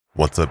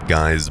What's up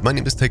guys, my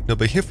name is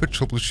Technubber here for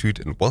Troubleshoot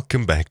and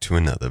welcome back to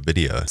another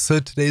video. So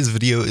today's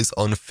video is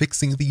on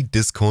fixing the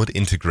Discord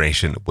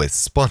integration with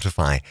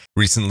Spotify.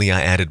 Recently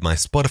I added my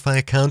Spotify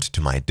account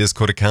to my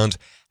Discord account.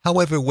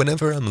 However,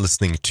 whenever I'm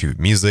listening to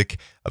music,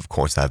 of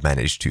course I've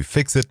managed to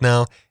fix it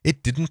now,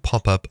 it didn't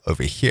pop up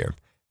over here.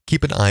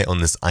 Keep an eye on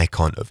this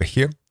icon over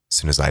here. As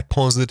soon as I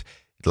pause it,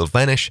 it'll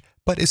vanish,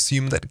 but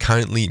assume that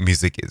currently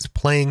music is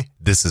playing.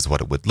 This is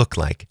what it would look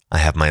like. I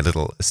have my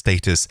little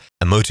status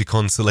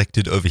emoticon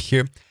selected over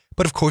here,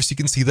 but of course you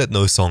can see that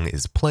no song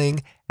is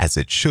playing, as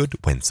it should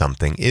when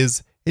something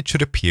is. It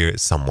should appear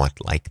somewhat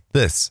like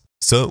this.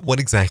 So what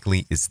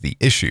exactly is the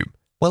issue?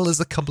 Well, there's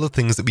a couple of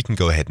things that we can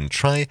go ahead and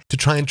try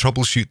and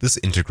troubleshoot this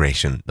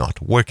integration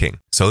not working.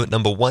 So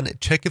number one,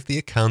 check if the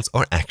accounts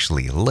are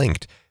actually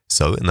linked.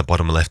 So in the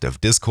bottom left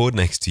of Discord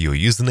next to your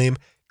username,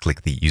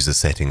 click the user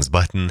settings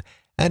button.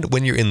 And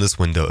when you're in this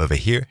window over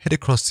here, head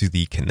across to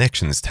the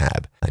Connections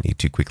tab. I need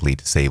to quickly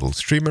disable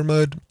Streamer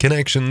Mode,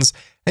 Connections,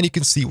 and you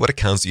can see what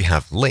accounts you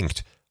have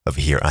linked.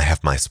 Over here, I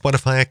have my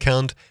Spotify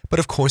account, but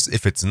of course,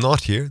 if it's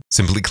not here,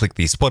 simply click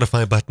the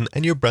Spotify button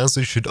and your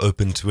browser should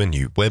open to a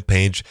new web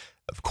page.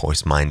 Of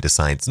course, mine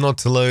decides not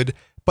to load,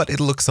 but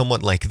it'll look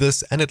somewhat like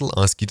this and it'll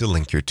ask you to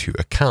link your two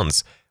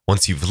accounts.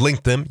 Once you've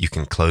linked them, you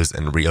can close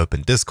and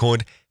reopen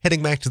Discord.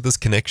 Heading back to this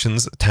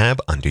Connections tab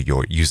under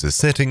your user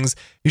settings,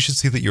 you should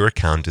see that your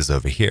account is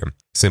over here.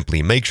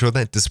 Simply make sure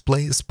that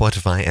Display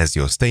Spotify as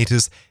your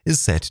status is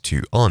set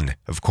to on.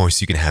 Of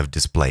course, you can have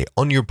display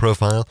on your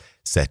profile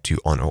set to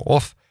on or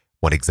off.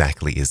 What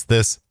exactly is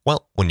this?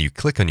 Well, when you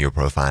click on your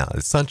profile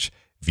as such,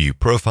 view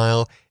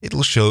profile,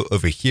 it'll show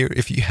over here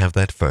if you have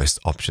that first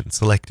option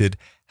selected.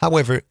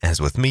 However,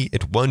 as with me,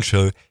 it won't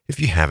show if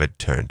you have it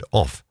turned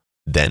off.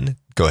 Then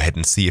go ahead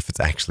and see if it's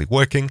actually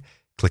working.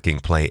 Clicking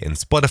play in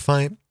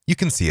Spotify, you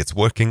can see it's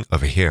working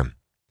over here.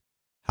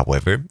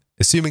 However,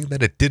 assuming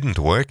that it didn't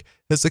work,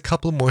 there's a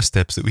couple more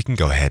steps that we can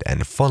go ahead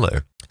and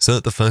follow. So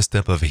the first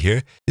step over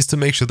here is to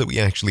make sure that we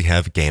actually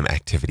have game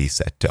activity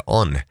set to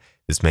on.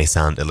 This may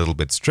sound a little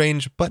bit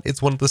strange, but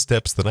it's one of the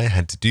steps that I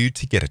had to do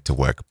to get it to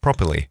work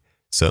properly.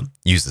 So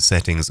use the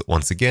settings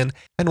once again,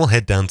 and we'll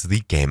head down to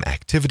the game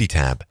activity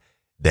tab.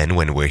 Then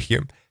when we're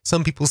here,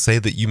 some people say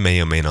that you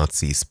may or may not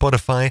see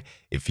Spotify.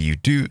 If you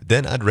do,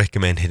 then I'd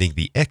recommend hitting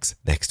the X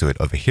next to it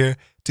over here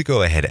to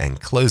go ahead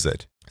and close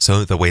it.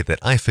 So the way that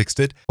I fixed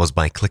it was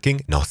by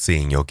clicking not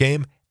seeing your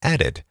game,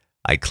 added.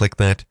 I clicked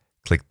that,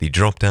 clicked the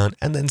drop down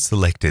and then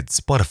selected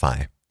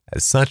Spotify.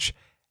 As such,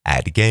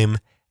 add game.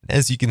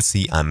 As you can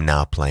see, I'm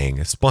now playing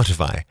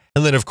Spotify.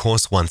 And then of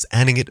course, once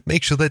adding it,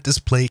 make sure that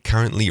display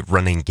currently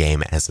running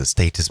game as a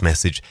status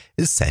message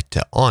is set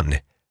to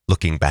on.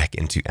 Looking back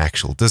into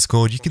actual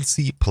Discord, you can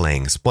see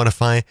playing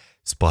Spotify.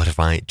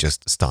 Spotify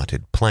just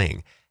started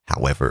playing.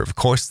 However, of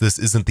course, this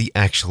isn't the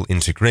actual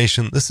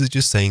integration. This is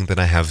just saying that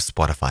I have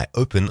Spotify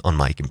open on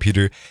my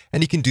computer,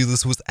 and you can do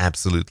this with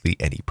absolutely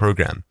any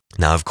program.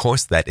 Now, of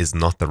course, that is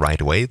not the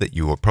right way that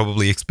you were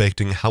probably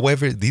expecting.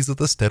 However, these are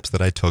the steps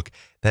that I took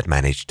that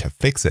managed to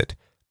fix it.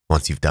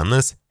 Once you've done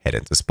this, head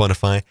into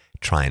Spotify,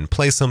 try and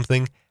play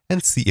something,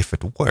 and see if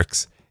it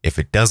works. If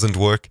it doesn't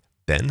work,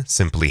 then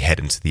simply head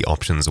into the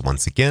options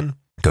once again,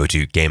 go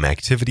to Game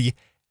Activity,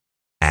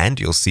 and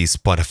you'll see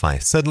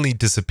Spotify suddenly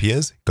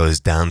disappears, goes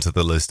down to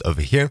the list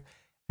over here,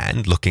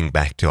 and looking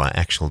back to our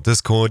actual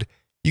Discord,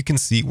 you can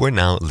see we're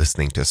now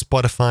listening to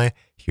Spotify.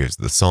 Here's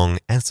the song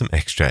and some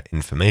extra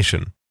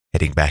information.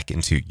 Heading back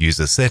into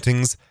User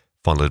Settings,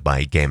 followed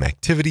by Game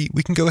Activity,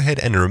 we can go ahead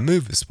and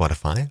remove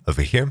Spotify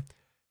over here,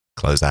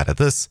 close out of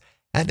this,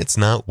 and it's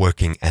now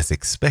working as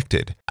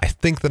expected. I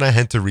think that I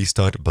had to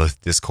restart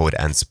both Discord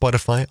and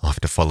Spotify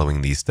after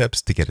following these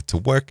steps to get it to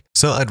work,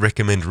 so I'd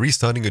recommend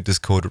restarting your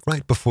Discord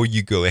right before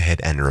you go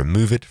ahead and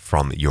remove it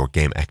from your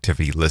game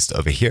activity list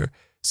over here.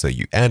 So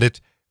you add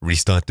it,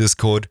 restart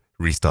Discord,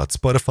 restart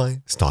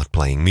Spotify, start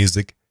playing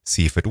music,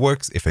 see if it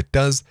works. If it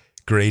does,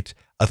 great.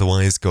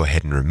 Otherwise, go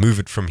ahead and remove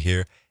it from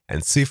here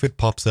and see if it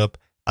pops up.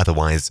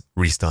 Otherwise,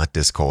 restart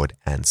Discord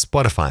and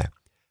Spotify.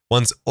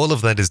 Once all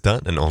of that is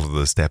done and all of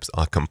those steps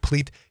are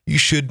complete, you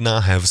should now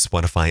have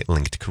Spotify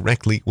linked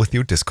correctly with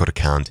your Discord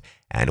account,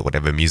 and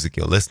whatever music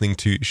you're listening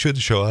to should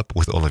show up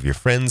with all of your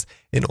friends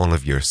in all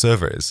of your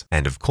servers.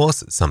 And of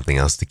course, something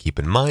else to keep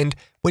in mind,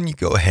 when you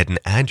go ahead and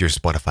add your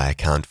Spotify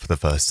account for the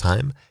first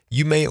time,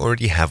 you may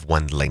already have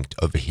one linked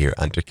over here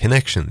under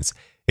Connections.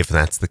 If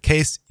that's the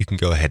case, you can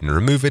go ahead and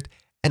remove it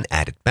and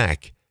add it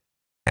back.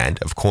 And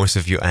of course,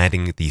 if you're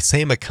adding the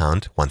same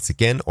account once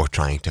again or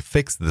trying to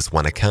fix this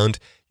one account,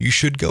 you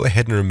should go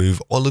ahead and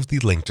remove all of the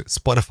linked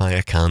Spotify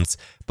accounts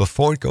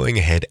before going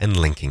ahead and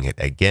linking it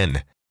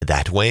again.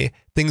 That way,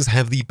 things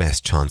have the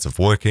best chance of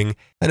working.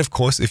 And of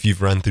course, if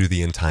you've run through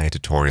the entire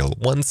tutorial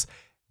once,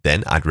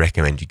 then I'd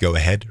recommend you go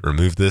ahead,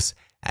 remove this,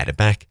 add it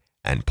back,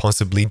 and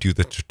possibly do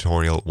the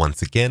tutorial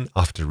once again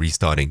after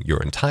restarting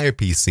your entire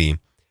PC,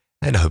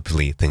 and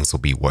hopefully things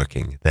will be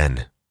working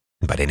then.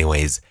 But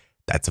anyways,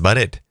 that's about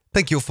it.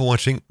 Thank you all for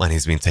watching. My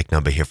name's been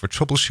Technubber here for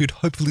Troubleshoot.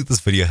 Hopefully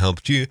this video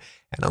helped you,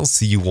 and I'll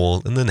see you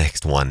all in the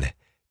next one.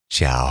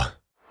 Ciao.